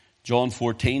John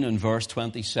 14 and verse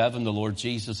 27, the Lord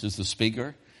Jesus is the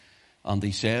speaker. And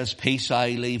he says, peace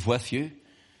I leave with you.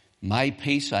 My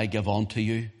peace I give unto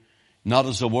you. Not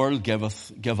as the world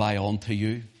giveth, give I unto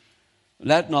you.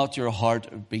 Let not your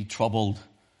heart be troubled,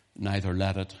 neither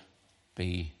let it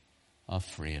be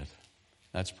afraid.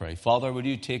 Let's pray. Father, will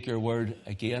you take your word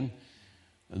again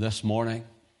this morning?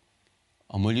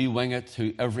 And will you wing it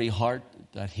to every heart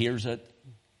that hears it?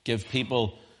 Give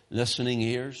people listening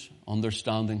ears,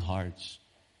 understanding hearts.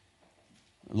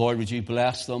 Lord, would you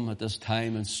bless them at this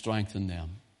time and strengthen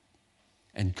them?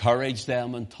 Encourage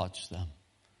them and touch them.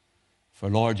 For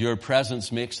Lord, your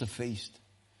presence makes a feast.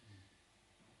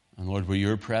 And Lord, where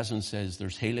your presence is,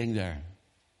 there's healing there.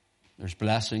 There's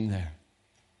blessing there.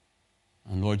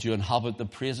 And Lord, you inhabit the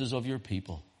praises of your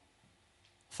people.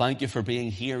 Thank you for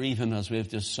being here even as we've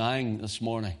just sang this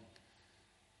morning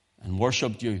and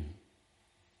worshipped you.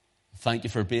 Thank you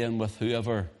for being with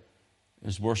whoever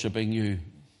is worshiping you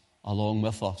along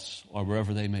with us or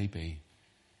wherever they may be.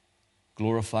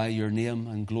 Glorify your name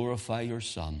and glorify your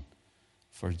Son.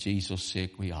 For Jesus'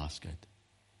 sake we ask it.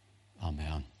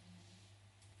 Amen.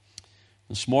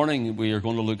 This morning we are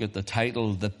going to look at the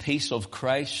title, The Peace of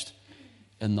Christ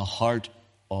in the Heart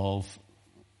of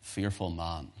Fearful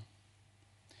Man.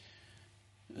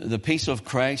 The peace of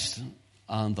Christ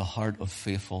and the heart of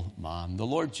faithful man. The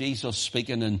Lord Jesus,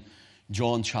 speaking in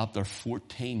John chapter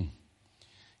 14,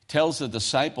 tells the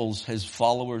disciples, his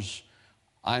followers,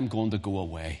 I'm going to go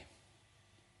away.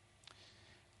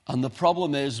 And the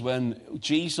problem is when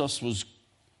Jesus was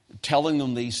telling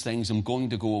them these things, I'm going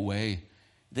to go away,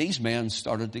 these men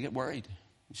started to get worried.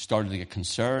 They started to get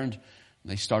concerned.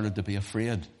 And they started to be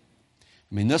afraid.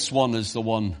 I mean, this one is the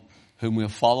one whom we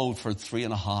have followed for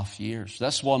 3.5 years.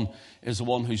 This one is the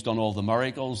one who's done all the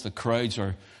miracles. The crowds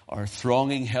are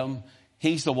thronging him.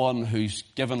 He's the one who's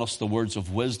given us the words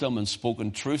of wisdom and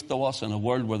spoken truth to us in a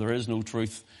world where there is no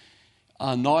truth.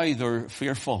 And now they're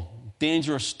fearful.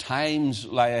 Dangerous times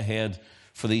lie ahead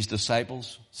for these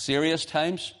disciples. Serious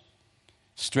times,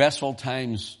 stressful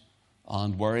times,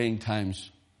 and worrying times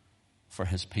for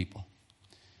his people.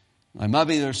 Now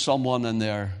maybe there's someone in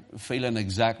there feeling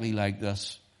exactly like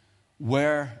this.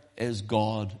 Where is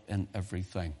God in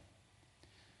everything?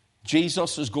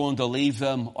 Jesus is going to leave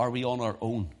them. Are we on our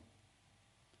own?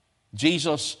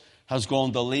 Jesus has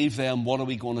gone to leave them. What are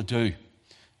we going to do?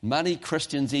 Many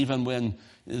Christians, even when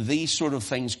these sort of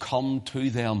things come to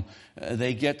them,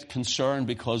 they get concerned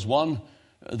because one,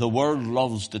 the world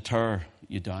loves to tear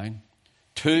you down.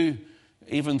 Two,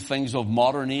 even things of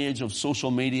modern age, of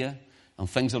social media and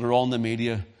things that are on the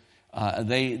media,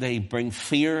 they bring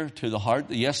fear to the heart.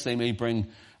 Yes, they may bring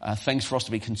things for us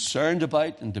to be concerned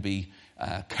about and to be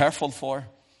careful for,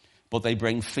 but they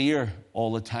bring fear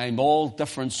all the time. All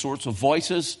different sorts of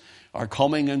voices are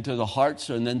coming into the hearts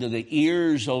and into the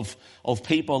ears of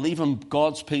people, even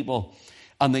God's people,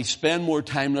 and they spend more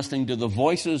time listening to the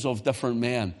voices of different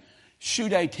men.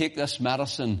 Should I take this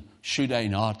medicine? Should I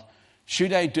not?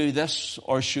 Should I do this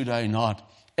or should I not?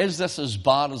 Is this as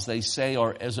bad as they say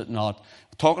or is it not?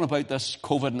 Talking about this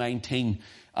COVID-19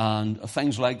 and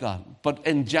things like that. But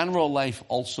in general life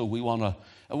also we want to,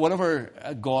 whatever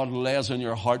God lays in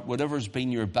your heart, whatever's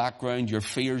been your background, your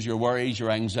fears, your worries, your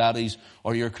anxieties,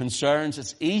 or your concerns,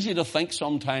 it's easy to think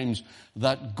sometimes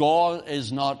that God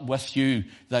is not with you,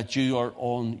 that you are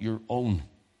on your own.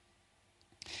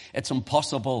 It's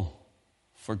impossible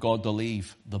for God to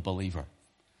leave the believer,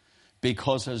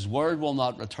 because his word will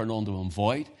not return unto him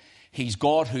void. He's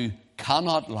God who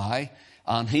cannot lie,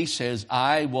 and he says,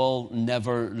 I will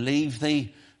never leave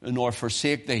thee nor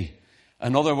forsake thee.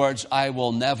 In other words, I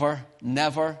will never,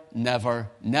 never,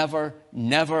 never, never,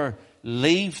 never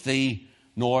leave thee,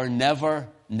 nor never,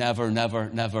 never, never,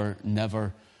 never,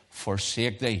 never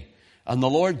forsake thee. And the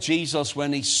Lord Jesus,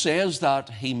 when he says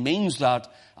that, he means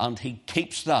that, and he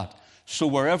keeps that. So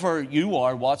wherever you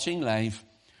are watching live,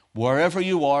 wherever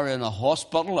you are in a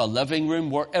hospital, a living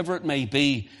room, wherever it may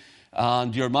be,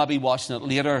 and you're maybe watching it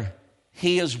later,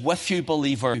 he is with you,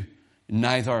 believer.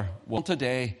 Neither will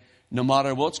today, no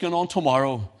matter what's going on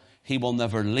tomorrow, he will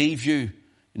never leave you,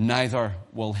 neither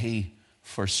will he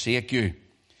forsake you.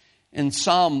 In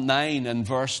Psalm 9 and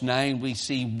verse 9, we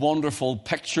see wonderful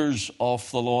pictures of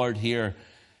the Lord here,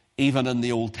 even in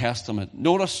the Old Testament.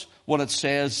 Notice what it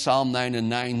says, Psalm 9 and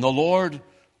 9. The Lord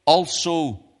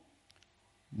also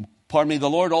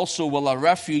will a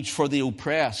refuge for the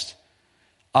oppressed,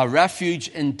 a refuge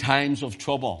in times of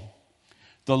trouble.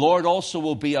 The Lord also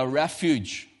will be a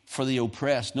refuge for the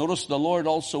oppressed. Notice the Lord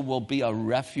also will be a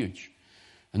refuge.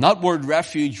 And that word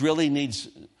refuge really needs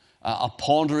a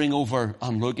pondering over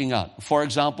and looking at. For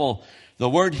example, The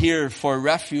word here for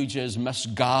refuge is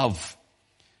misgav.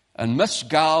 And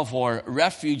misgav, or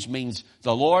refuge, means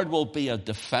the Lord will be a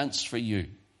defense for you.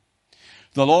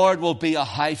 The Lord will be a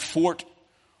high fort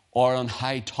or an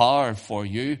high tower for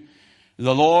you.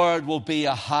 The Lord will be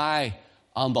a high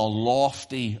and a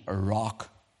lofty rock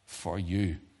for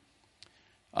you.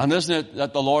 And isn't it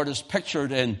that the Lord is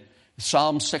pictured in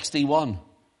Psalm 61?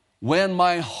 When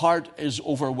my heart is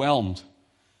overwhelmed,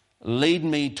 lead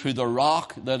me to the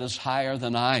rock that is higher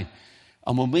than I.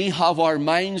 And when we have our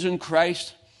minds in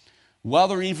Christ,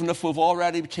 whether even if we've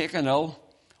already taken ill,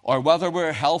 or whether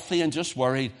we're healthy and just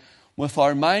worried, with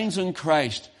our minds in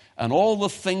Christ and all the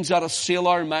things that assail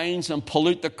our minds and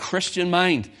pollute the Christian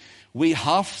mind, we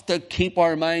have to keep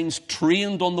our minds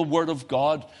trained on the Word of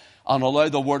God and allow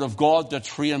the Word of God to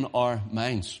train our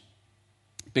minds.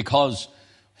 Because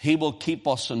He will keep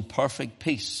us in perfect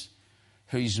peace,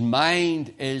 whose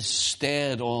mind is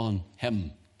stayed on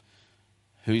Him.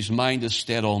 Whose mind is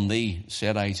stayed on thee,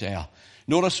 said Isaiah.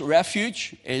 Notice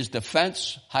refuge is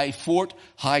defense, high fort,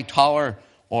 high tower,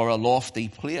 or a lofty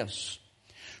place.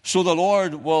 So the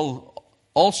Lord will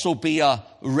also be a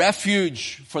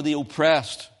refuge for the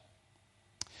oppressed.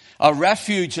 A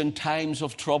refuge in times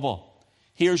of trouble.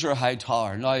 Here's your high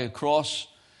tower. Now across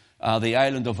the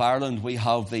island of Ireland we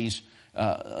have these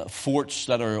forts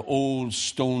that are old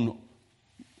stone,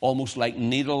 almost like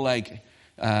needle-like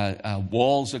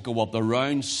walls that go up. They're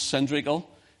round, cylindrical,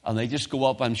 and they just go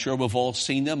up. I'm sure we've all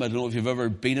seen them. I don't know if you've ever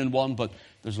been in one, but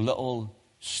there's a little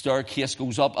staircase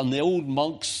goes up, and the old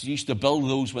monks used to build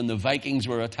those when the Vikings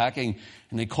were attacking,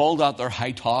 and they called that their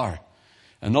high tower.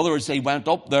 In other words, they went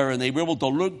up there and they were able to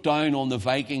look down on the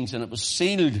Vikings, and it was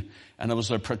sealed, and it was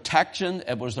their protection,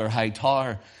 it was their high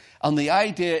tower. And the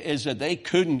idea is that they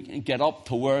couldn't get up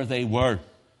to where they were,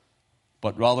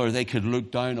 but rather they could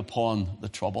look down upon the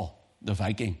trouble, the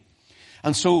Viking.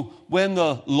 And so when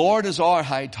the Lord is our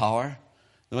high tower,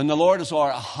 when the Lord is our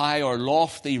high or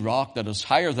lofty rock that is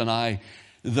higher than I,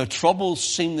 the troubles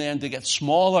seem then to get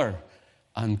smaller,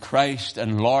 and Christ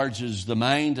enlarges the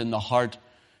mind and the heart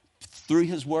through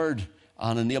His Word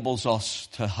and enables us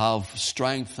to have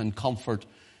strength and comfort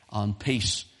and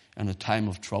peace in a time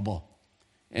of trouble.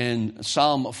 In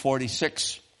Psalm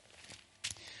 46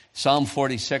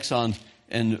 and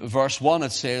in verse 1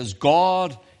 it says,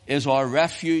 God is our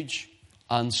refuge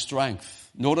and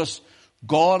strength. Notice,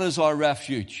 God is our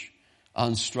refuge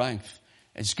and strength.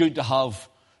 It's good to have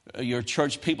your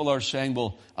church. People are saying,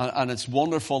 well, and it's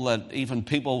wonderful that even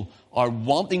people are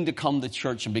wanting to come to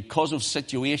church, and because of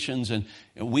situations, and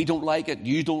we don't like it,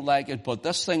 you don't like it, but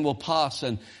this thing will pass.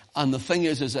 And the thing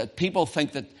is that people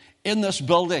think that in this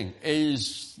building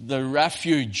is the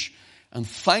refuge. And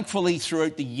thankfully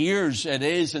throughout the years it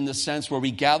is, in the sense where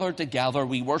we gather together,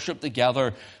 we worship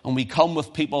together, and we come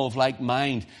with people of like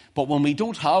mind. But when we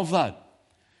don't have that,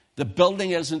 the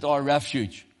building isn't our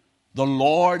refuge. The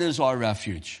Lord is our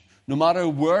refuge. No matter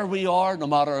where we are, no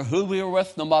matter who we are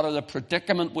with, no matter the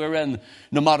predicament we're in,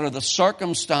 no matter the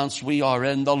circumstance we are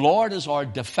in, the Lord is our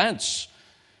defense,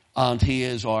 and He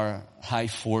is our high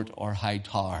fort or high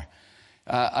tower.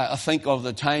 I think of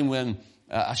the time when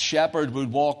a shepherd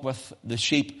would walk with the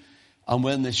sheep, and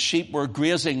when the sheep were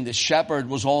grazing, the shepherd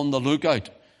was on the lookout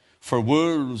for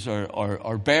wolves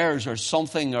or bears or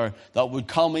something, or that would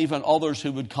come, even others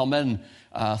who would come in,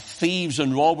 thieves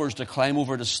and robbers to climb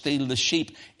over to steal the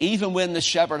sheep. Even when the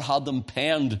shepherd had them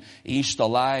penned, he used to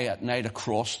lie at night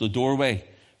across the doorway,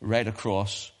 right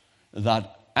across,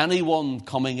 that anyone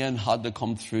coming in had to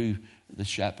come through the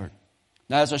shepherd.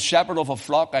 Now, as a shepherd of a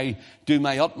flock, I do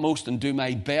my utmost and do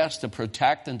my best to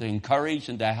protect and to encourage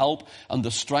and to help and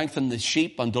to strengthen the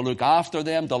sheep and to look after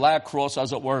them, to lie across,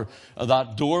 as it were,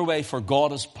 that doorway, for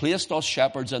God has placed us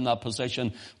shepherds in that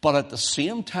position. But at the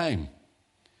same time,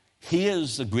 He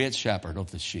is the great shepherd of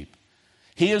the sheep.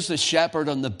 He is the shepherd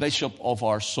and the bishop of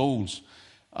our souls.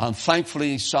 And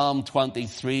thankfully, Psalm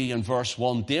 23 and verse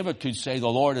 1, David could say, the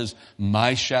Lord is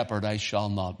my shepherd, I shall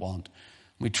not want.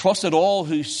 We trust that all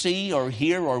who see or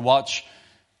hear or watch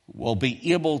will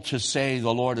be able to say,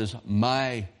 the Lord is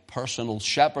my personal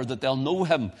shepherd, that they'll know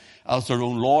Him as their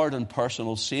own Lord and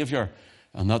personal Savior,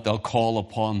 and that they'll call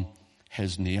upon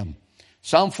His name.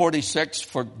 Psalm 46,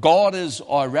 for God is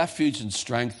our refuge and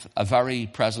strength, a very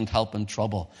present help in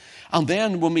trouble. And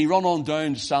then when we run on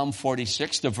down to Psalm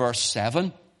 46 to verse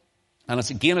 7, and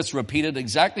it's repeated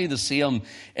exactly the same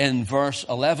in verse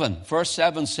 11. Verse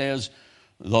 7 says,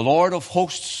 the Lord of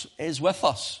hosts is with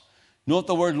us. Know what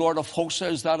the word Lord of hosts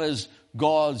is? That is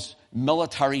God's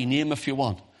military name, if you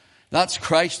want. That's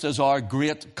Christ as our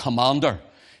great commander.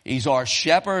 He's our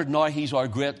shepherd, now He's our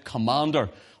great commander.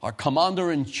 Our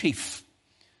commander-in-chief.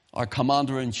 Our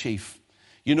commander-in-chief.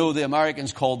 You know, the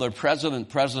Americans call their president,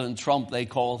 President Trump, they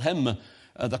call him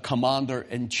the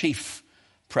commander-in-chief.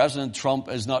 President Trump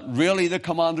is not really the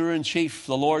commander-in-chief.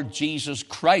 The Lord Jesus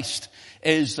Christ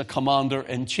is the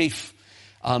commander-in-chief.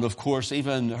 And of course,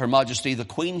 even Her Majesty the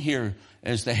Queen here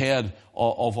is the head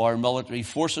of our military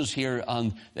forces here,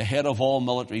 and the head of all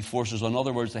military forces. In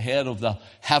other words, the head of the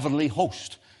heavenly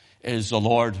host is the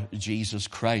Lord Jesus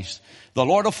Christ. The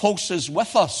Lord of hosts is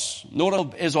with us.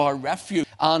 Notice, is our refuge,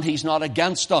 and he's not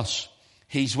against us.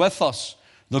 He's with us.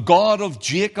 The God of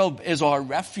Jacob is our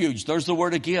refuge. There's the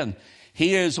word again.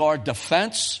 He is our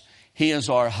defense. He is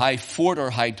our high fort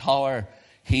or high tower.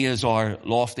 He is our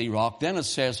lofty rock. Then it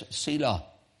says Selah,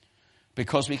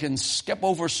 because we can skip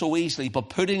over so easily, but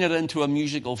putting it into a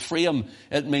musical frame,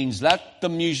 it means let the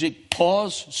music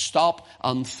pause, stop,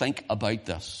 and think about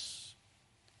this.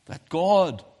 That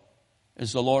God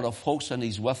is the Lord of hosts and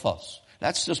he's with us.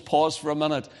 Let's just pause for a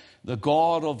minute. The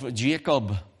God of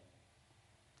Jacob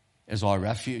is our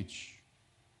refuge,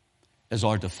 is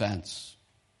our defense.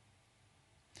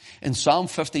 In Psalm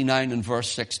 59 and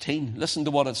verse 16, listen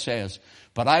to what it says.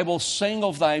 But I will sing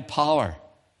of thy power.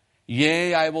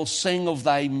 Yea, I will sing of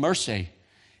thy mercy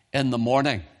in the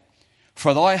morning.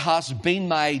 For thou hast been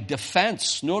my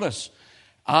defense, notice,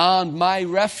 and my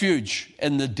refuge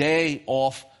in the day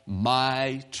of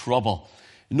my trouble.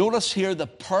 Notice here the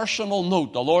personal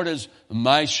note. The Lord is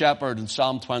my shepherd in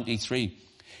Psalm 23.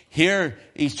 Here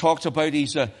he's talked about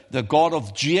he's the God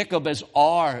of Jacob is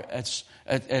our.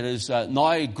 It is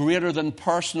now greater than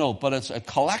personal, but it's a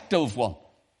collective one.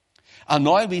 And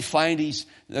now we find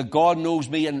that God knows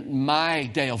me in my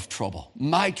day of trouble.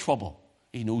 My trouble.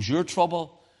 He knows your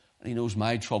trouble, and he knows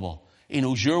my trouble. He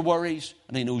knows your worries,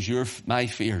 and he knows my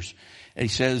fears. And he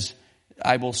says,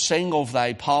 I will sing of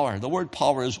thy power. The word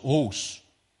power is hos.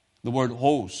 The word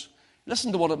hos.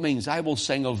 Listen to what it means. I will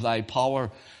sing of thy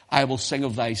power. I will sing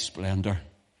of thy splendor.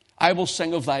 I will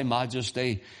sing of thy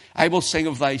majesty. I will sing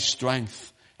of thy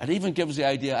strength. It even gives the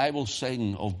idea, I will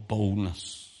sing of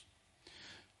boldness.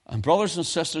 And brothers and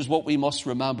sisters, what we must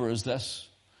remember is this,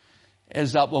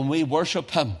 is that when we worship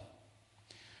him,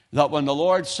 that when the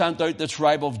Lord sent out the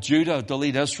tribe of Judah to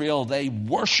lead Israel, they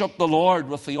worshiped the Lord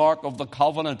with the Ark of the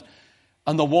Covenant,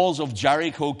 and the walls of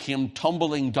Jericho came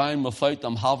tumbling down without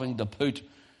them having to put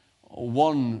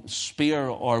one spear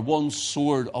or one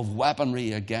sword of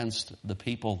weaponry against the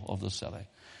people of the city.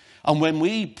 And when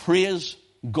we praise,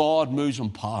 God moves in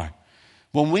power.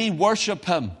 When we worship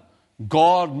him,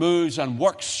 God moves and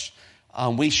works,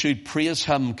 and we should praise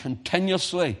him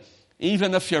continuously.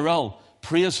 Even if you're ill,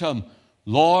 praise him.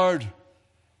 Lord,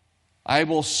 I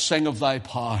will sing of thy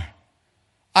power.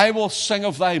 I will sing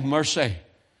of thy mercy.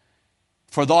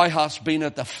 For thou hast been a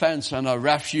defense and a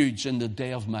refuge in the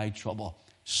day of my trouble.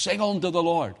 Sing unto the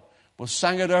Lord. We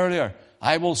sang it earlier.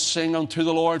 I will sing unto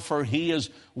the Lord, for he is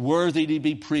worthy to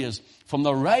be praised. From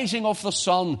the rising of the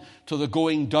sun to the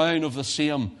going down of the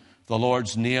same, the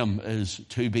Lord's name is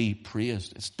to be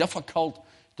praised. It's difficult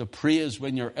to praise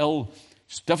when you're ill.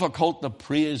 It's difficult to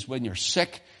praise when you're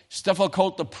sick. It's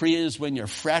difficult to praise when you're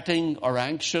fretting or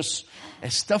anxious.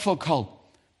 It's difficult.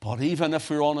 But even if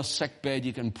you're on a sick bed,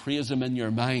 you can praise him in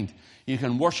your mind. You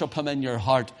can worship him in your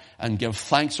heart and give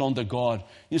thanks unto God.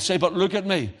 You say, but look at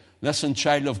me. Listen,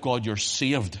 child of God, you're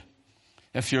saved.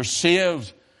 If you're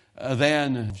saved,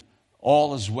 then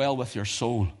all is well with your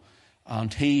soul.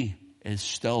 And he is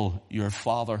still your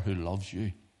Father who loves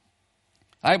you.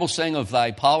 I will sing of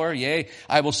thy power, yea,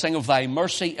 I will sing of thy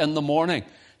mercy in the morning.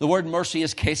 The word mercy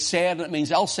is kesed, and it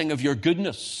means I'll sing of your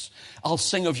goodness. I'll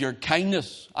sing of your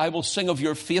kindness. I will sing of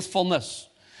your faithfulness.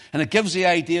 And it gives the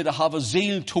idea to have a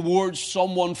zeal towards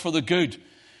someone for the good.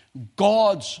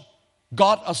 God's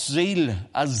got a zeal,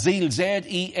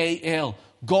 Z-E-A-L.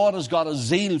 God has got a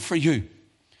zeal for you.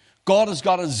 God has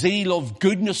got a zeal of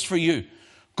goodness for you.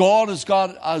 God has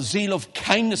got a zeal of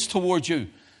kindness towards you.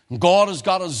 God has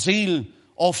got a zeal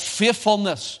of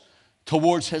faithfulness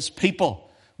towards his people.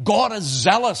 God is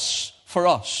zealous for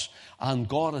us, and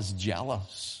God is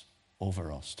jealous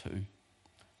over us too.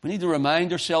 We need to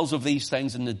remind ourselves of these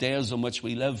things in the days in which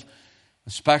we live,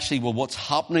 especially with what's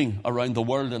happening around the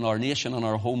world, in our nation, and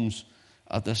our homes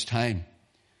at this time.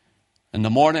 In the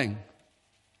morning,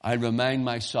 I remind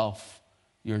myself,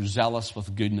 you're zealous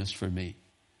with goodness for me,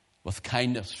 with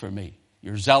kindness for me.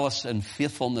 You're zealous in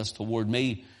faithfulness toward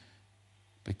me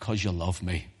because you love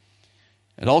me.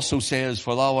 It also says,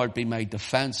 for thou art be my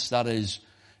defense. That is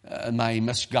my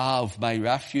misgav, my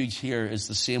refuge here is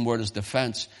the same word as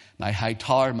defense. My high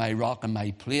tower, my rock, and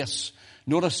my place.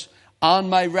 Notice, and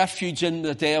my refuge in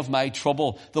the day of my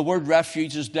trouble. The word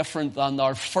refuge is different than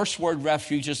our first word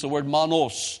refuge is the word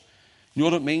manos. You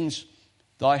know what it means?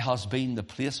 Thou hast been the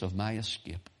place of my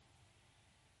escape.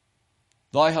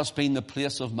 Thou hast been the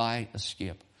place of my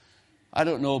escape. I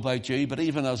don't know about you, but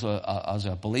even as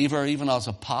a believer, even as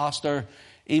a pastor,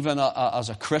 even as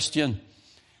a Christian,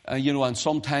 and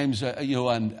sometimes,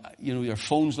 your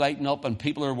phone's lighting up and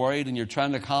people are worried and you're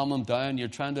trying to calm them down. You're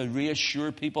trying to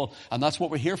reassure people. And that's what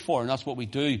we're here for and that's what we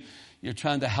do. You're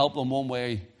trying to help them one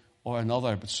way or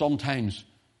another. But sometimes,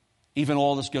 even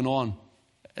all that's going on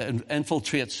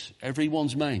infiltrates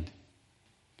everyone's mind.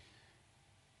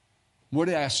 Where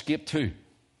do I escape to?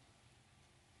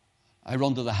 I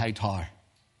run to the high tower.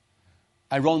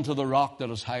 I run to the rock that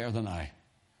is higher than I.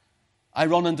 I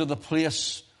run into the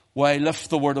place where I lift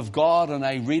the word of God and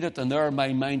I read it, and there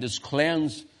my mind is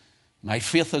cleansed, my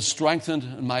faith is strengthened,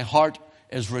 and my heart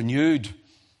is renewed.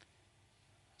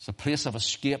 It's a place of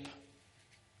escape.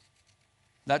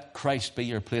 Let Christ be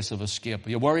your place of escape. Are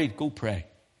you worried? Go pray.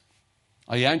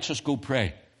 Are you anxious? Go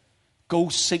pray. Go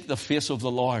seek the face of the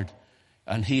Lord,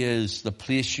 and He is the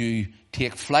place you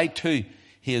take flight to.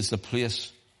 He is the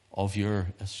place of your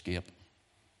escape.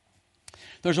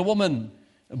 There's a woman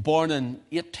born in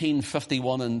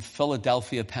 1851 in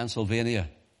Philadelphia, Pennsylvania.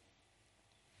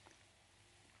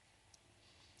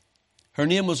 Her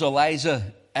name was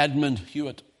Eliza Edmund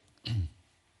Hewitt.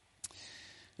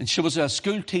 And she was a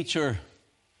school teacher,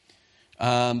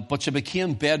 but she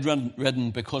became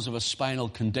bedridden because of a spinal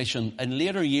condition. In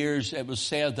later years, it was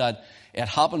said that it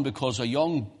happened because a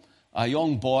young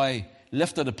boy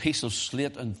lifted a piece of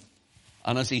slate and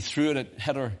as he threw it, it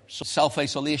hit her.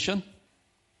 Self-isolation.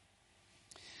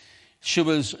 She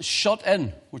was shut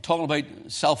in. We're talking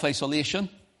about self-isolation.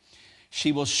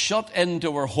 She was shut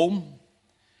into her home,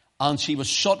 and she was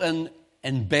shut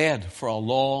in bed for a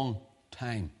long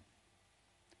time.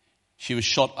 She was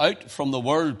shut out from the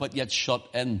world, but yet shut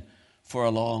in for a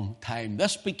long time.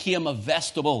 This became a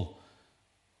vestibule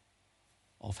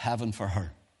of heaven for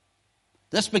her.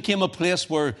 This became a place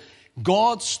where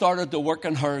God started to work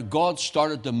in her. God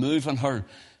started to move in her.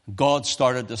 God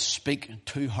started to speak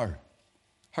to her.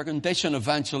 Her condition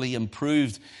eventually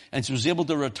improved and she was able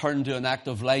to return to an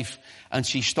active life, and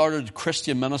she started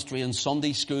Christian ministry in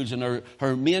Sunday schools, and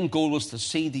her main goal was to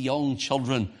see the young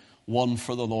children won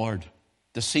for the Lord,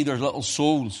 to see their little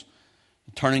souls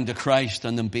turning to Christ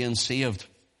and them being saved.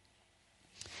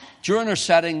 During her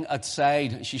setting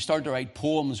outside, she started to write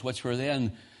poems which were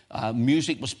then,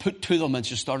 music was put to them, and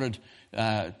she started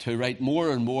to write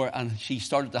more and more, and she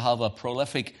started to have a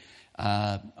prolific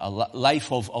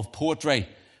life of poetry,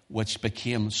 which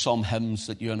became some hymns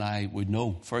that you and I would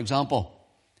know. For example,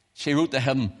 she wrote the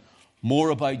hymn, "More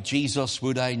about Jesus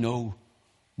would I know,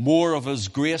 more of His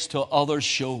grace to others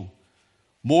show,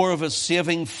 more of His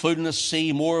saving fullness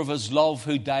see, more of His love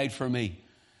who died for me.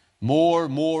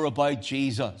 More about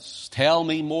Jesus. Tell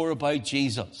me more about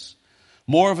Jesus.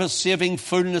 More of His saving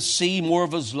fullness see, more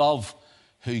of His love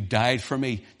who died for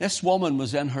me." This woman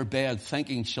was in her bed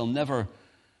thinking she'll never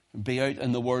be out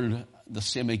in the world the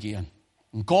same again.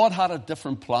 And God had a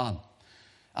different plan.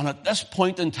 And at this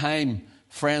point in time,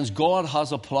 friends, God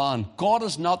has a plan. God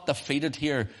is not defeated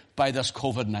here by this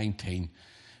COVID-19.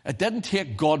 It didn't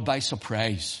take God by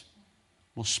surprise.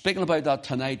 We're speaking about that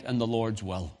tonight in the Lord's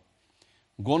will.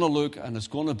 I'm going to look, and it's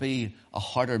going to be a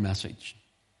harder message.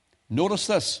 Notice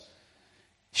this.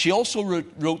 She also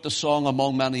wrote the song,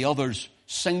 among many others,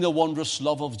 "Sing the wondrous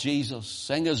love of Jesus,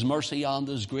 sing His mercy and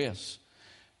His grace."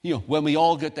 When we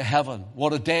all get to heaven,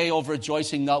 what a day of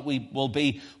rejoicing that we will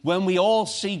be. When we all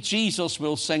see Jesus,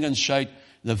 we'll sing and shout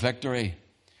the victory.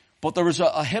 But there was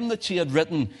a hymn that she had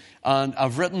written, and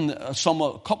I've written a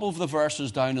couple of the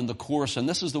verses down in the chorus, and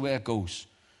this is the way it goes.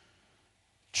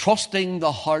 "Trusting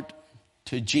the heart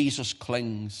to Jesus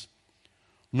clings,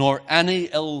 nor any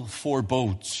ill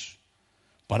forebodes,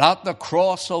 but at the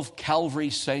cross of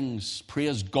Calvary sings,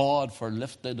 praise God for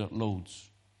lifted loads.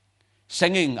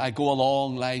 Singing I go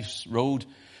along life's road,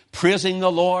 praising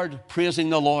the Lord,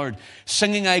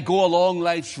 singing I go along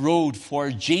life's road,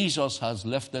 for Jesus has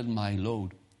lifted my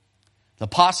load. The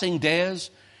passing days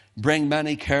bring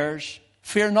many cares,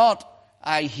 fear not,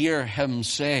 I hear Him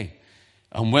say,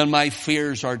 and when my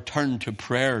fears are turned to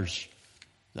prayers,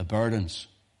 the burdens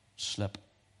slip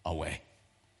away."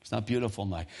 It's not beautiful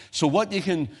now. So what you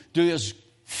can do is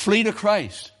flee to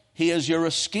Christ. He is your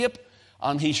escape,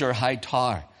 and He's your high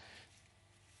tower.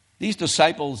 These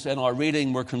disciples in our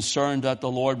reading were concerned that the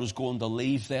Lord was going to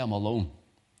leave them alone.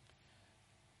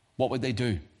 What would they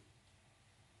do?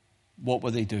 What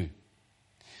would they do?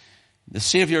 The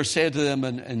Savior said to them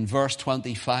in verse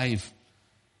 25,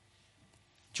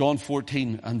 John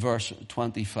 14 and verse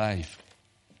 25,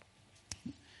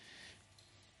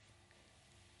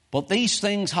 But these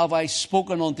things have I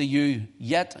spoken unto you,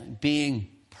 yet being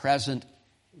present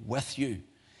with you.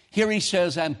 Here he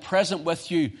says, I'm present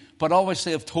with you, but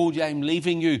obviously I've told you I'm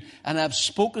leaving you, and I've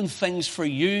spoken things for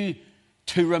you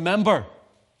to remember.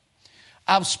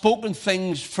 I've spoken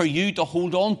things for you to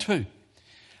hold on to.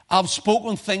 I've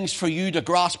spoken things for you to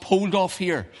grasp hold of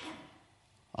here.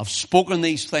 I've spoken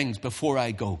these things before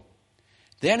I go.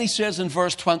 Then he says in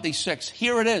verse 26,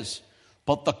 here it is,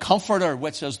 but the Comforter,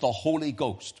 which is the Holy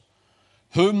Ghost,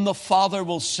 whom the Father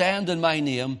will send in my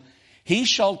name, he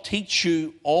shall teach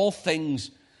you all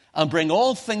things and bring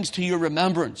all things to your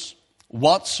remembrance,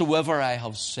 whatsoever I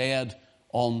have said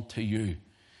unto you.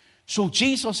 So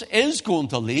Jesus is going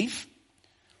to leave,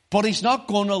 but he's not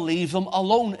going to leave them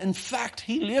alone. In fact,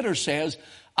 he later says,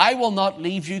 I will not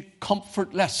leave you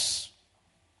comfortless.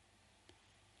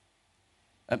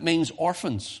 It means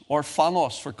orphans,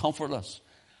 orphanos for comfortless.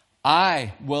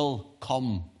 I will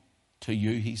come to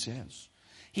you, he says.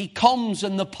 He comes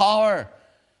in the power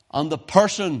and the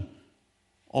person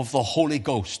of the Holy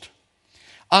Ghost.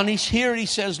 And he's here, he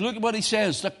says, look at what he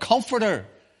says, the Comforter.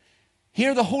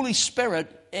 Here the Holy Spirit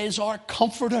is our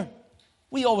Comforter.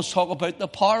 We always talk about the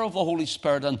power of the Holy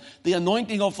Spirit and the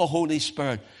anointing of the Holy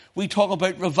Spirit. We talk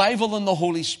about revival in the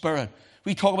Holy Spirit.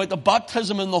 We talk about the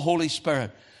baptism in the Holy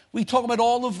Spirit. We talk about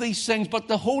all of these things, but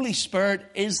the Holy Spirit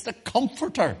is the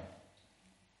Comforter.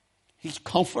 He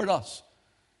comforts us.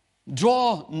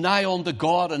 Draw nigh unto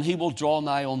God and he will draw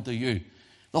nigh unto you.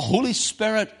 The Holy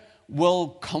Spirit will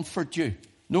comfort you.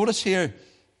 Notice here,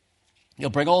 he'll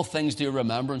bring all things to your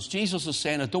remembrance. Jesus is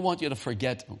saying, I don't want you to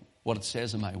forget what it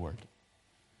says in my word.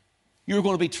 You're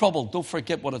going to be troubled. Don't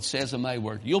forget what it says in my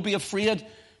word. You'll be afraid.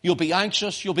 You'll be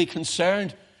anxious. You'll be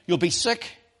concerned. You'll be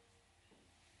sick.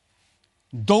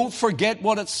 Don't forget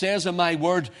what it says in my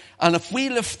word. And if we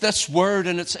lift this word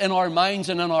and it's in our minds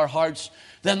and in our hearts,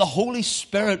 then the Holy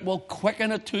Spirit will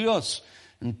quicken it to us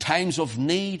in times of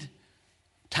need,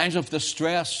 times of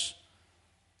distress.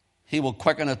 He will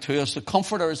quicken it to us. The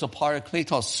Comforter is a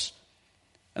parakletos.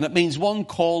 And it means one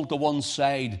called to one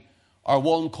side or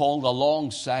one called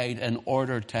alongside in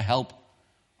order to help,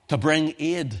 to bring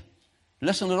aid.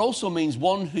 Listen, it also means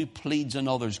one who pleads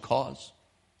another's cause.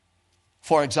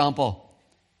 For example,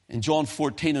 in John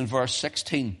 14 and verse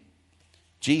 16,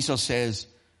 Jesus says,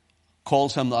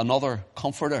 calls him another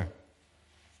Comforter.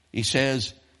 He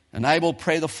says, and I will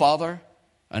pray the Father,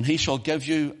 and he shall give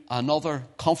you another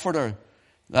Comforter,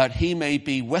 that he may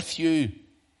be with you.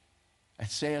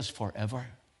 It says forever.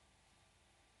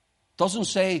 It doesn't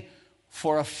say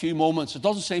for a few moments. It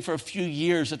doesn't say for a few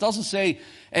years. It doesn't say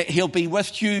he'll be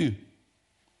with you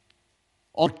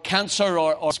on cancer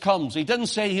or comes. He didn't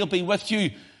say he'll be with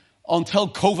you until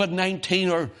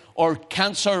COVID-19 or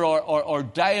cancer or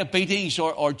diabetes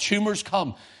or tumors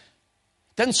come.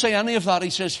 Didn't say any of that. He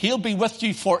says he'll be with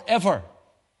you forever.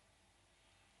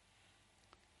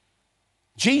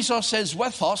 Jesus is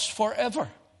with us forever.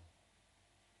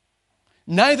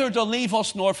 Neither to leave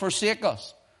us nor forsake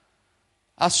us.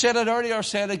 I said it earlier, I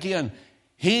said it again.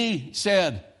 He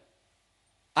said,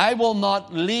 I will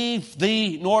not leave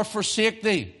thee nor forsake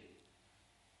thee.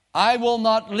 I will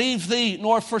not leave thee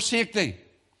nor forsake thee.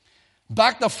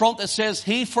 Back to front it says,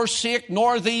 he forsake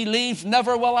nor thee leave,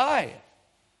 never will I.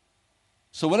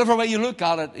 So whatever way you look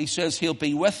at it, he says he'll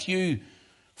be with you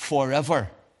forever.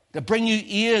 To bring you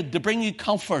aid, to bring you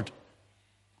comfort,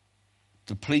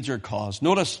 to plead your cause.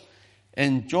 Notice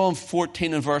in John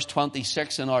 14 and verse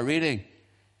 26 in our reading,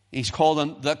 he's called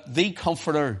him the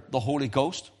Comforter, the Holy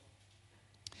Ghost.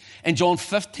 In John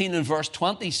 15 and verse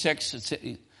 26,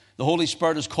 the Holy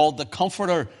Spirit is called the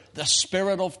Comforter, the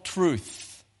Spirit of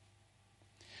Truth.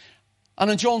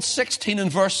 And in John 16 and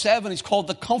verse 7, he's called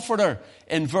the Comforter.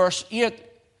 In verse 8,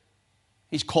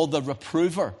 he's called the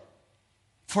Reprover.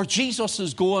 For Jesus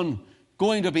is going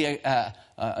to be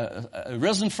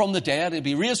risen from the dead. He'll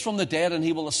be raised from the dead and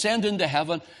he will ascend into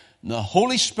heaven. And the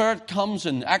Holy Spirit comes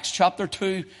in Acts chapter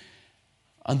 2.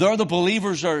 And there the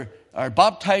believers are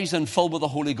baptized and filled with the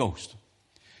Holy Ghost.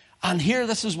 And here,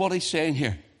 this is what he's saying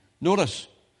here. Notice,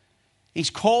 he's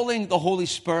calling the Holy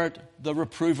Spirit the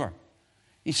Reprover.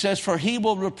 He says, for he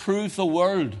will reprove the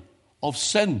world of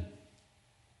sin,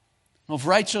 of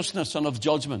righteousness, and of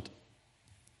judgment.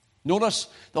 Notice,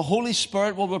 the Holy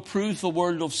Spirit will reprove the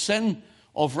world of sin,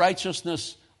 of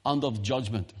righteousness, and of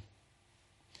judgment.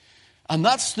 And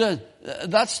that's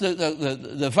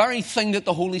the very thing that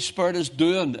the Holy Spirit is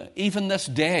doing even this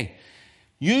day.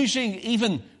 Using,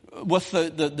 even with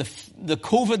the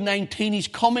COVID-19, he's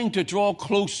coming to draw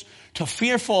close to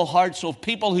fearful hearts of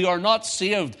people who are not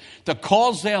saved, to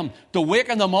cause them, to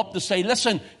waken them up, to say,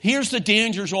 listen, here's the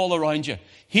dangers all around you.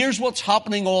 Here's what's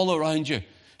happening all around you.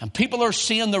 And people are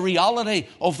seeing the reality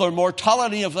of their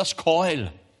mortality of this coil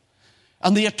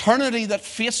and the eternity that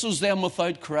faces them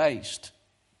without Christ.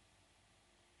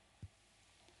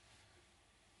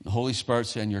 The Holy Spirit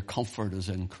saying your comfort is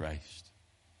in Christ.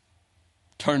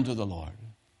 Turn to the Lord.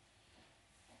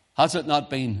 Has it not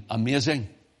been amazing?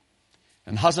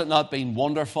 And has it not been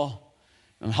wonderful?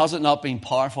 And has it not been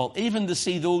powerful? Even to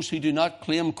see those who do not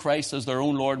claim Christ as their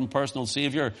own Lord and personal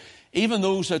Savior, even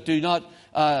those that do not,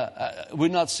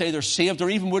 would not say they're saved, or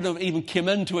even would have even came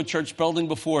into a church building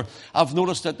before. I've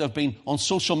noticed that they've been on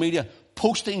social media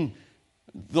posting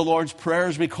the Lord's Prayer,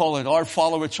 as we call it, Our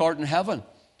Father which art in heaven.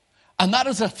 And that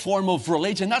is a form of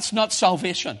religion. That's not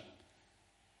salvation.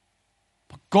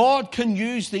 But God can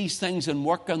use these things and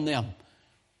work on them.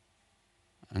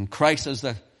 And Christ is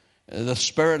the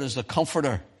Spirit is the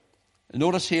comforter.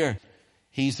 Notice here,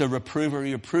 He's the reprover.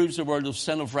 He reproves the world of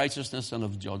sin, of righteousness, and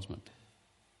of judgment.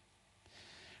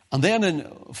 And then in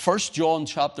 1 John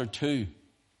chapter 2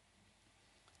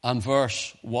 and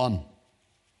verse 1,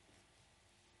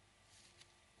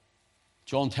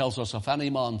 John tells us, if any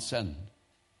man sin,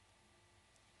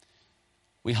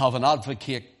 we have an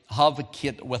advocate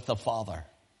with the Father,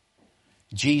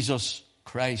 Jesus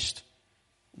Christ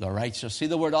the righteous. See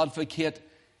the word advocate?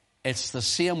 It's the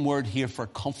same word here for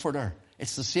comforter.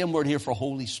 It's the same word here for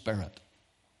Holy Spirit.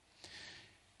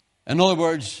 In other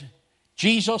words,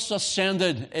 Jesus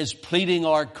ascended is pleading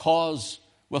our cause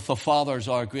with the Father as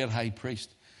our great high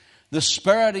priest. The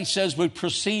Spirit, he says, will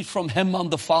proceed from him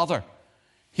and the Father.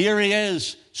 Here he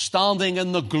is, standing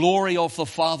in the glory of the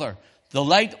Father, the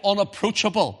light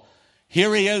unapproachable.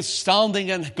 Here he is, standing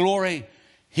in glory.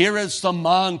 Here is the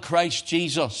man, Christ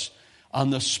Jesus.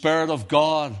 And the Spirit of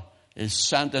God is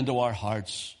sent into our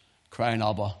hearts, crying,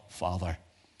 Abba, Father.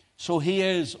 So he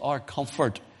is our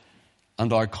comfort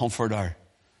and our comforter.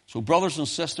 So brothers and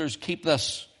sisters, keep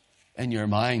this in your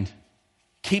mind.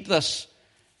 Keep this,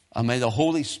 and may the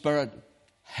Holy Spirit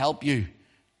help you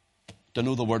to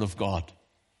know the Word of God.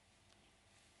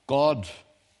 God's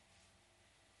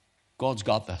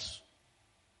got this.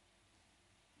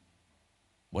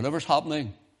 Whatever's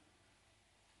happening,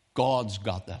 God's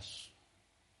got this.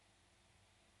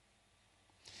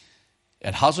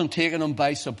 It hasn't taken him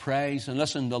by surprise. And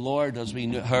listen, the Lord, as we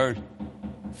heard,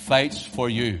 fights for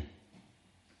you.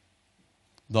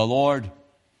 The Lord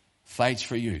fights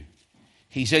for you.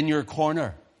 He's in your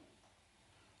corner.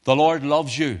 The Lord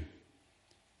loves you.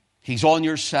 He's on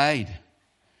your side.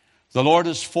 The Lord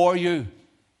is for you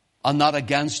and not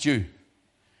against you.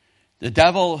 The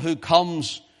devil who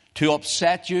comes to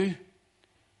upset you,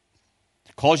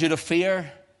 to cause you to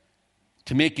fear,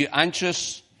 to make you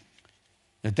anxious,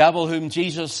 the devil whom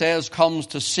Jesus says comes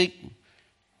to seek,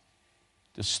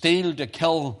 to steal, to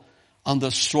kill, and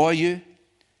destroy you.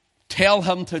 Tell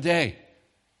him today,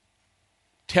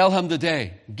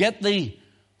 get thee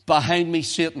behind me,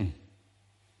 Satan.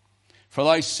 For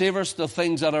thou savest the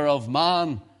things that are of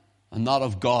man and not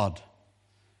of God.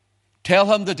 Tell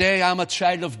him today, I'm a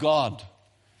child of God.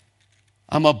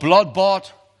 I'm a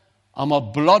blood-bought, I'm a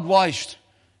blood-washed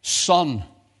son.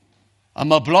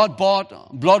 I'm a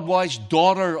blood-bought, blood-washed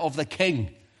daughter of the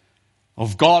King,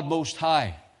 of God Most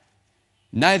High.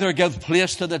 Neither give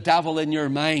place to the devil in your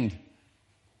mind.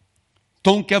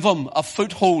 Don't give him a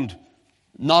foothold,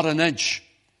 not an inch,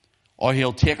 or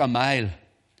he'll take a mile.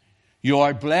 You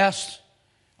are blessed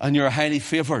and you're highly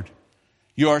favored.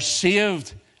 You are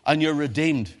saved and you're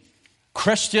redeemed.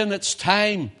 Christian, it's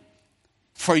time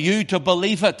for you to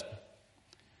believe it,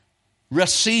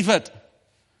 receive it,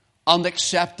 and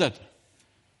accept it.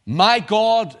 My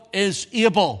God is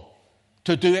able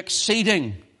to do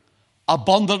exceeding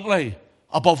abundantly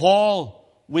above all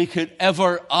we could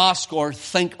ever ask or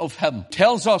think of him.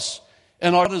 Tells us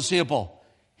in our is able.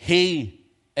 He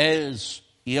is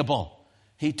able.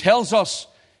 He tells us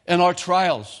in our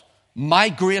trials, my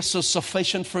grace is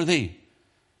sufficient for thee.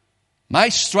 My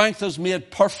strength is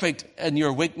made perfect in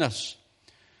your weakness.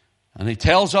 And he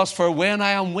tells us, for when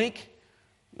I am weak,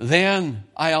 then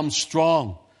I am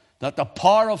strong. That the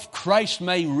power of Christ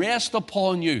may rest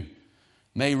upon you,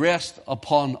 may rest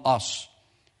upon us.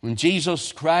 When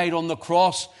Jesus cried on the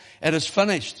cross, it is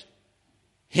finished,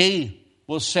 he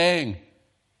was saying,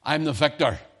 I'm the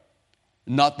victor,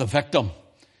 not the victim.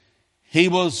 He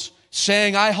was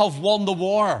saying, I have won the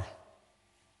war.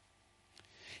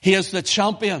 He is the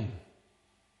champion.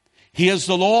 He is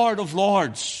the Lord of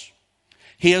lords.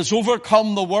 He has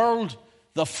overcome the world,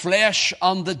 the flesh,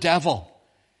 and the devil.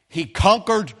 He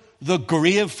conquered the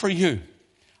grave for you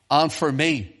and for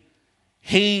me.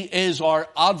 He is our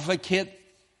advocate.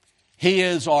 He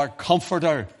is our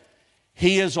comforter.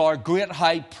 He is our great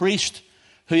high priest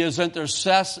who is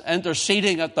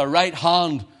interceding at the right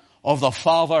hand of the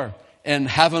Father in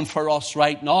heaven for us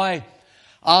right now.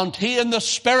 And He in the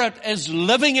Spirit is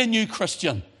living in you,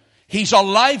 Christian. He's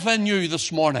alive in you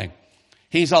this morning.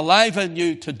 He's alive in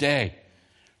you today.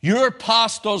 Your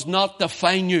past does not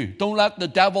define you. Don't let the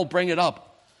devil bring it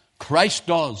up. Christ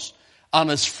does, and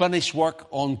His finished work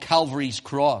on Calvary's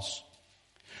cross.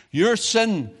 Your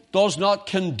sin does not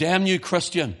condemn you,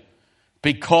 Christian,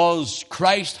 because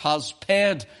Christ has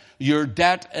paid your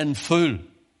debt in full.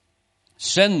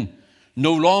 Sin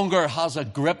no longer has a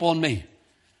grip on me.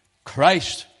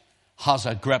 Christ has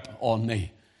a grip on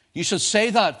me. You should say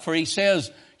that, for He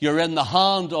says you're in the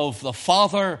hand of the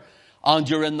Father and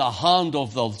you're in the hand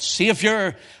of the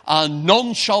Savior, and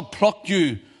none shall pluck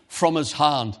you from His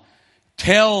hand.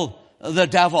 Tell the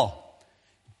devil,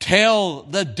 tell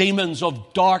the demons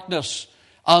of darkness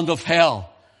and of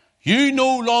hell, you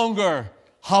no longer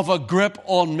have a grip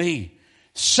on me.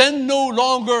 Sin no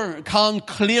longer can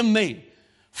claim me,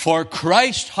 for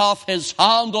Christ hath His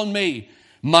hand on me.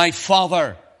 My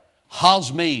Father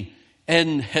has me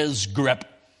in His grip.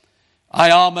 I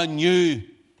am a new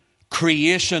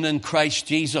creation in Christ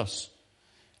Jesus.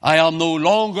 I am no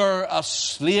longer a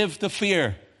slave to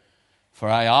fear, for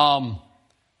I am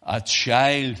a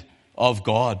child of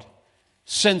God.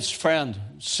 Since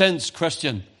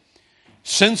Christian,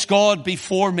 since God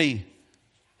before me,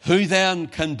 who then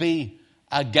can be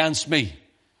against me?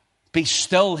 Be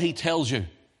still, He tells you.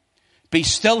 Be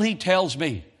still, He tells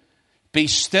me. Be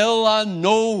still and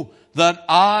know that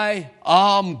I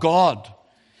am God.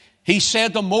 He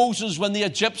said to Moses when the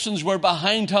Egyptians were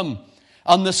behind him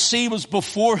and the sea was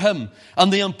before him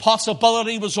and the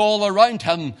impossibility was all around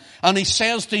him. And He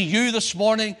says to you this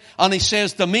morning, and He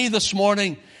says to me this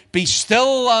morning, be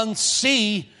still and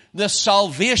see the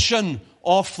salvation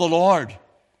of the Lord.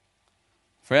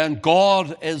 Friend,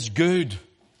 God is good.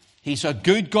 He's a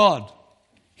good God.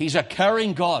 He's a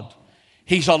caring God.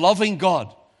 He's a loving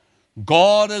God.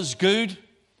 God is good.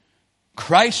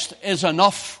 Christ is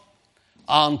enough.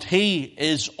 And He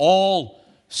is all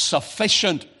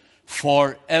sufficient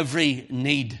for every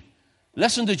need.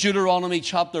 Listen to Deuteronomy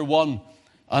chapter 1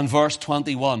 and verse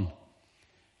 21.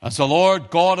 As the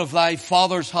Lord God of thy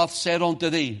fathers hath said unto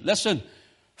thee. Listen,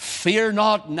 fear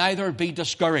not, neither be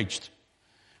discouraged.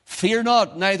 Fear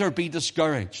not, neither be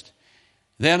discouraged.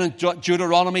 Then in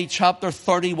Deuteronomy chapter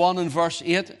 31 and verse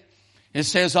 8, it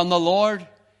says, and the Lord,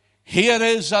 He it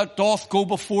is that doth go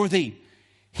before thee.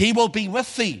 He will be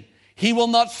with thee. He will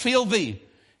not fail thee,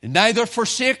 neither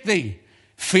forsake thee.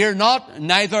 Fear not,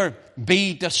 neither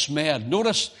be dismayed.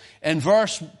 Notice in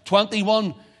verse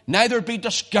 21, neither be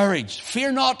discouraged.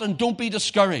 Fear not and don't be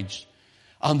discouraged.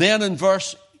 And then in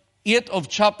verse 8 of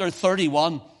chapter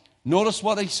 31, notice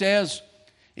what he says.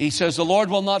 He says, the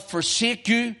Lord will not forsake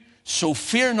you, so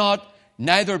fear not,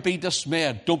 neither be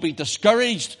dismayed. Don't be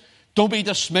discouraged. Don't be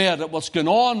dismayed at what's going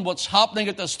on, what's happening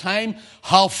at this time.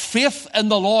 Have faith in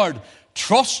the Lord.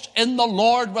 Trust in the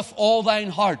Lord with all thine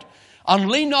heart, and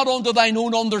lean not unto thine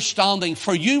own understanding,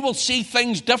 for you will see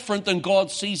things different than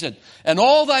God sees it. In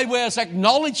all thy ways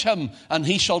acknowledge Him, and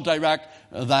He shall direct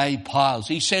thy paths.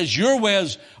 He says, your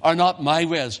ways are not my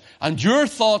ways, and your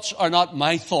thoughts are not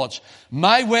my thoughts.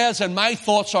 My ways and my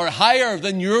thoughts are higher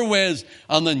than your ways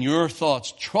and than your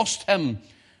thoughts. Trust Him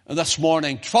this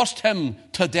morning. Trust Him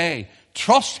today.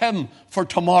 Trust Him for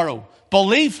tomorrow.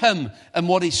 Believe Him in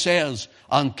what He says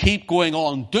and keep going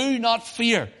on. Do not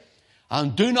fear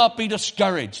and do not be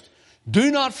discouraged.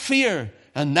 Do not fear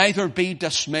and neither be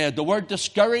dismayed. The word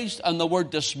discouraged and the word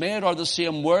dismayed are the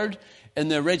same word in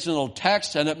the original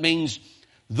text, and it means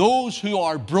those who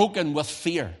are broken with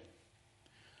fear.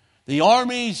 The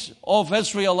armies of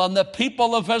Israel and the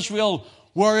people of Israel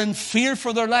were in fear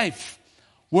for their life,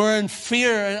 were in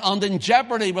fear and in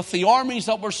jeopardy with the armies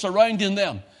that were surrounding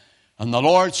them. And the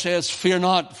Lord says, fear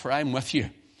not, for I'm with you.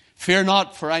 Fear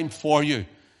not, for I'm for you.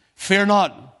 Fear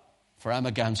not, for I'm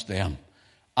against them.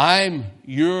 I'm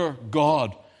your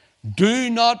God.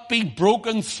 Do not be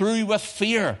broken through with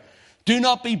fear. Do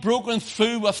not be broken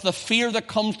through with the fear that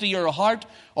comes to your heart,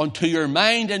 onto your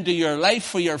mind, into your life,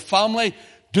 for your family.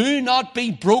 Do not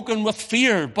be broken with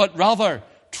fear, but rather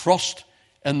trust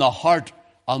in the heart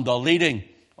and the leading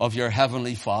of your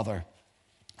heavenly Father.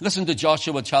 Listen to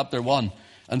Joshua chapter 1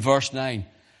 and verse 9.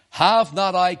 Have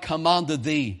not I commanded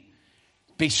thee?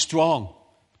 Be strong.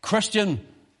 Christian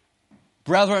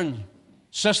brethren,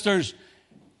 sisters,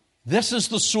 this is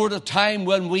the sort of time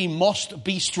when we must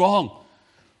be strong.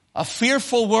 A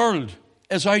fearful world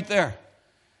is out there,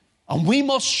 and we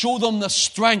must show them the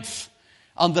strength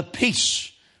and the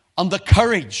peace and the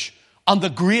courage and the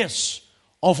grace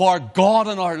of our God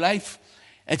in our life.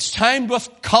 It's time with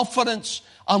confidence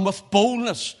and with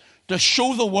boldness to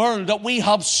show the world that we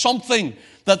have something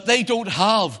that they don't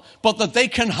have, but that they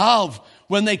can have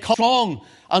when they come strong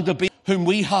and to be whom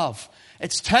we have.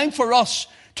 It's time for us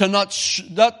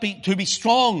to be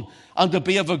strong and to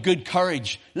be of a good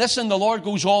courage. Listen, the Lord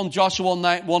goes on, Joshua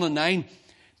 1:9.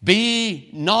 Be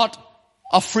not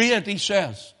afraid, he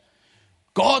says.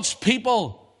 God's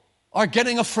people are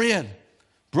getting afraid.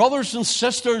 Brothers and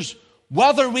sisters,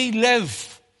 whether we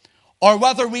live or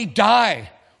whether we die,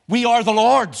 we are the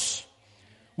Lord's.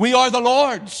 We are the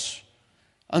Lord's.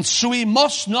 And so we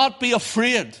must not be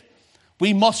afraid.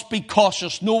 We must be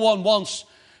cautious. No one wants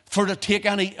to take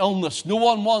any illness. No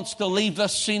one wants to leave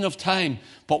this scene of time.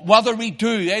 But whether we do,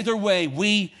 either way,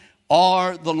 we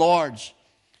are the Lord's.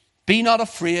 Be not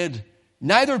afraid,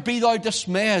 neither be thou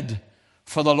dismayed,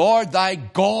 for the Lord thy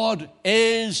God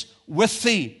is with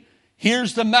thee.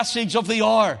 Here's the message of the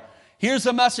hour. Here's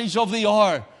the message of the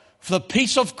hour. For the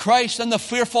peace of Christ and the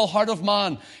fearful heart of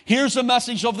man. Here's the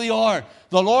message of the hour.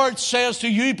 The Lord says to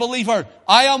you, believer,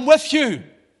 I am with you.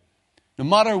 No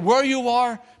matter where you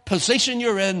are, position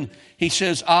you're in, he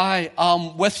says, I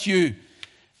am with you.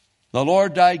 The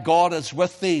Lord thy God is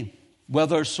with thee,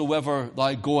 whithersoever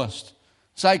thou goest.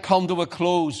 As I come to a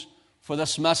close for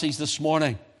this message this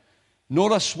morning,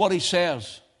 notice what he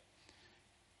says.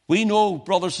 We know,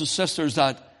 brothers and sisters,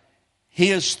 that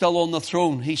he is still on the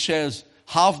throne. He says,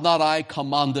 have not I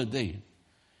commanded thee?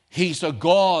 He's a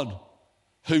God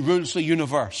who rules the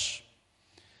universe.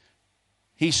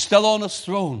 He's still on his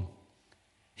throne.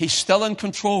 He's still in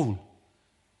control.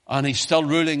 And he's still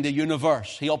ruling the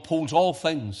universe. He upholds all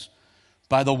things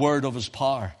by the word of his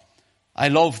power. I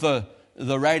love the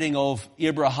writing of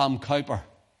Abraham Kuyper.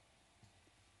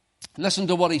 Listen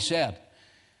to what he said.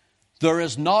 There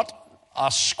is not a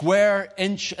square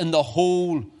inch in the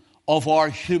whole of our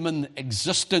human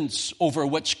existence over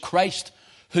which Christ,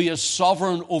 who is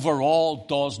sovereign over all,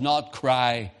 does not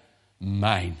cry,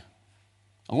 mine.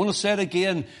 I want to say it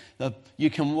again, that you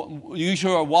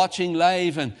who are watching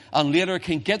live and later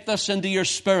can get this into your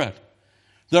spirit.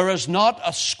 There is not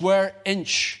a square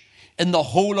inch in the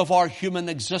whole of our human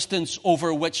existence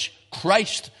over which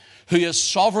Christ, who is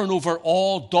sovereign over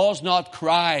all, does not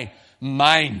cry,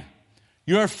 mine.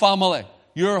 Your family,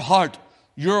 your heart,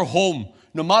 your home,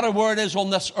 no matter where it is on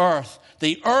this earth,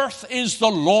 the earth is the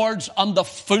Lord's and the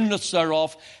fullness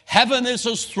thereof. Heaven is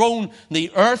his throne,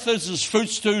 the earth is his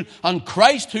footstool, and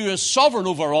Christ, who is sovereign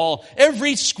over all,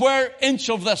 every square inch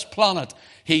of this planet,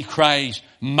 he cries,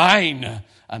 mine,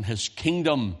 and his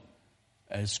kingdom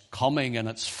is coming in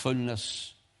its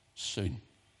fullness soon.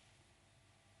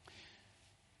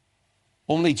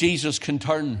 Only Jesus can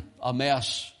turn a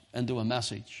mess into a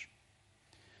message,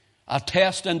 a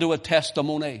test into a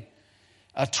testimony,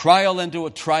 a trial into a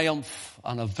triumph,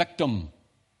 and a victim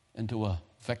into a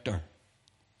victor.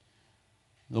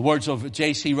 The words of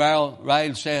J.C.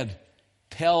 Ryle said,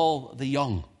 tell the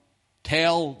young,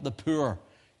 tell the poor,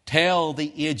 tell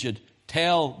the aged,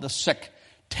 tell the sick,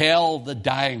 tell the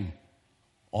dying,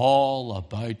 all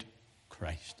about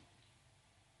Christ.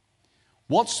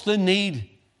 What's the need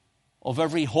of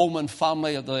every home and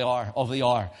family of the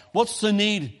hour? What's the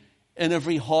need in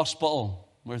every hospital?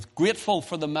 We're grateful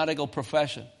for the medical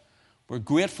profession. We're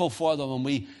grateful for them, and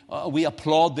we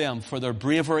applaud them for their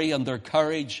bravery and their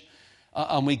courage.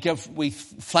 And we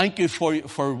thank you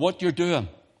for what you're doing.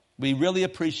 We really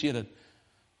appreciate it.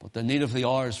 But the need of the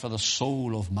hour is for the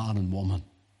soul of man and woman.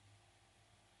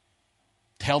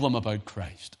 Tell them about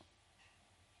Christ.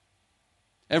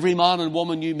 Every man and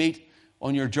woman you meet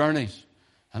on your journeys.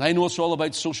 And I know it's all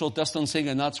about social distancing,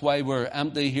 and that's why we're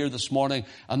empty here this morning,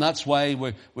 and that's why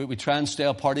we try and stay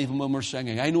apart even when we're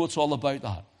singing. I know it's all about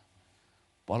that.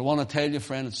 But I want to tell you,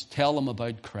 friends, tell them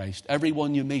about Christ.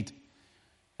 Everyone you meet,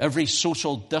 every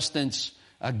social distance,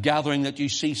 a gathering that you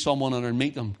see someone and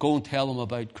meet them, go and tell them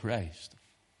about Christ.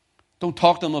 Don't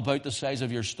talk to them about the size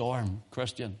of your storm,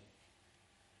 Christian.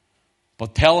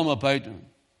 But tell them about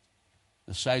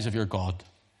the size of your God.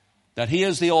 That he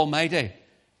is the Almighty.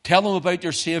 Tell them about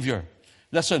your Savior.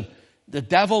 Listen, the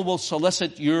devil will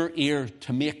solicit your ear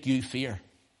to make you fear.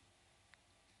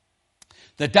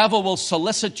 The devil will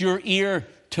solicit your ear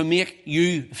to make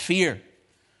you fear.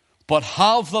 But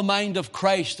have the mind of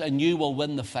Christ and you will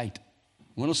win the fight.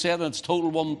 I'm going to say it in its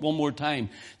total one more time.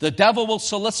 The devil will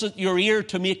solicit your ear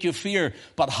to make you fear.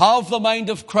 But have the mind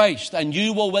of Christ and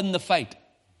you will win the fight.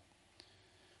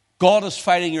 God is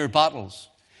fighting your battles.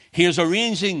 He is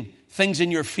arranging things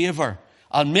in your favor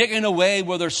and making a way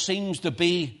where there seems to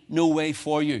be no way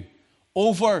for you.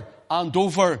 Over and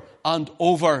over and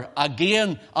over,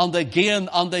 again and again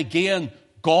and again,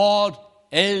 God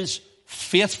is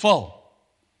faithful.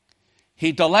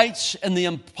 He delights in the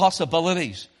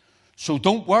impossibilities. So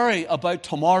don't worry about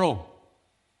tomorrow,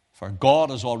 for God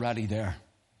is already there.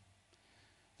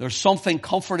 There's something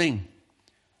comforting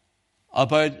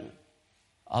about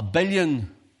 1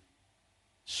 billion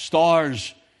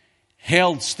stars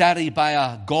held steady by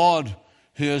a God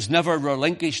who has never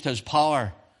relinquished his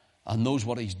power and knows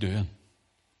what he's doing.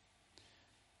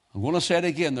 I'm going to say it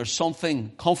again. There's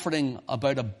something comforting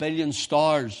about 1 billion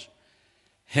stars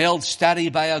held steady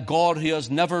by a God who has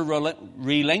never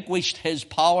relinquished his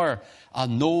power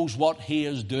and knows what he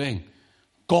is doing.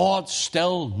 God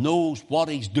still knows what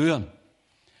he's doing.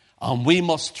 And we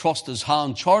must trust his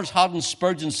hand. Charles Haddon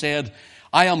Spurgeon said,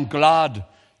 I am glad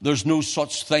there's no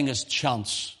such thing as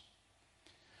chance.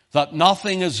 That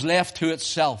nothing is left to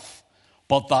itself,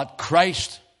 but that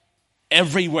Christ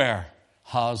everywhere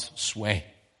has sway.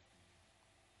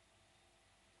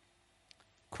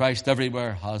 Christ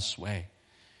everywhere has sway.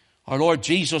 Our Lord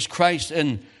Jesus Christ,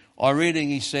 in our reading,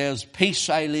 he says, peace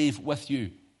I leave with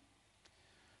you.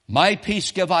 My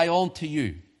peace give I unto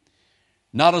you.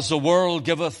 Not as the world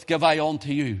giveth, give I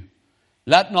unto you.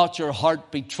 Let not your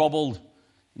heart be troubled,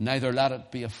 neither let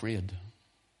it be afraid.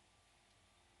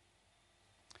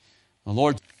 The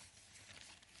Lord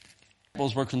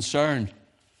were concerned,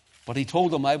 but he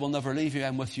told them, I will never leave you,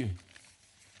 I'm with you.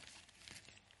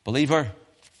 Believer,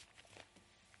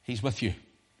 he's with you.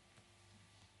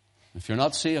 If you're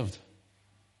not saved,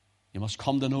 you must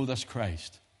come to know this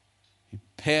Christ. He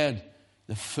paid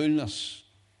the fullness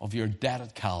of your debt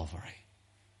at Calvary.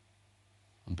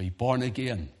 And be born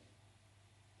again,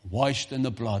 washed in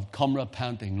the blood, come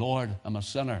repenting. Lord, I'm a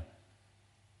sinner.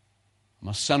 I'm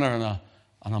a sinner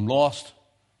and I'm lost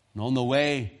and on the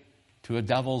way to a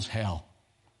devil's hell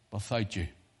without you.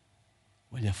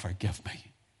 Will you forgive me?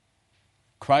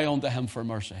 Cry unto him for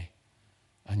mercy,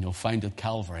 and you'll find at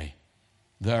Calvary,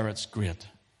 there it's great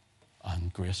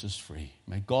and grace is free.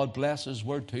 May God bless his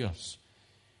word to us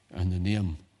in the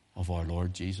name of our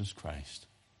Lord Jesus Christ.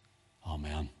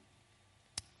 Amen.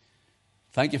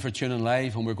 Thank you for tuning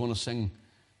live, and we're going to sing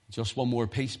just one more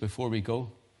piece before we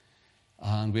go.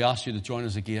 And we ask you to join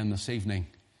us again this evening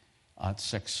at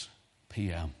 6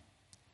 p.m.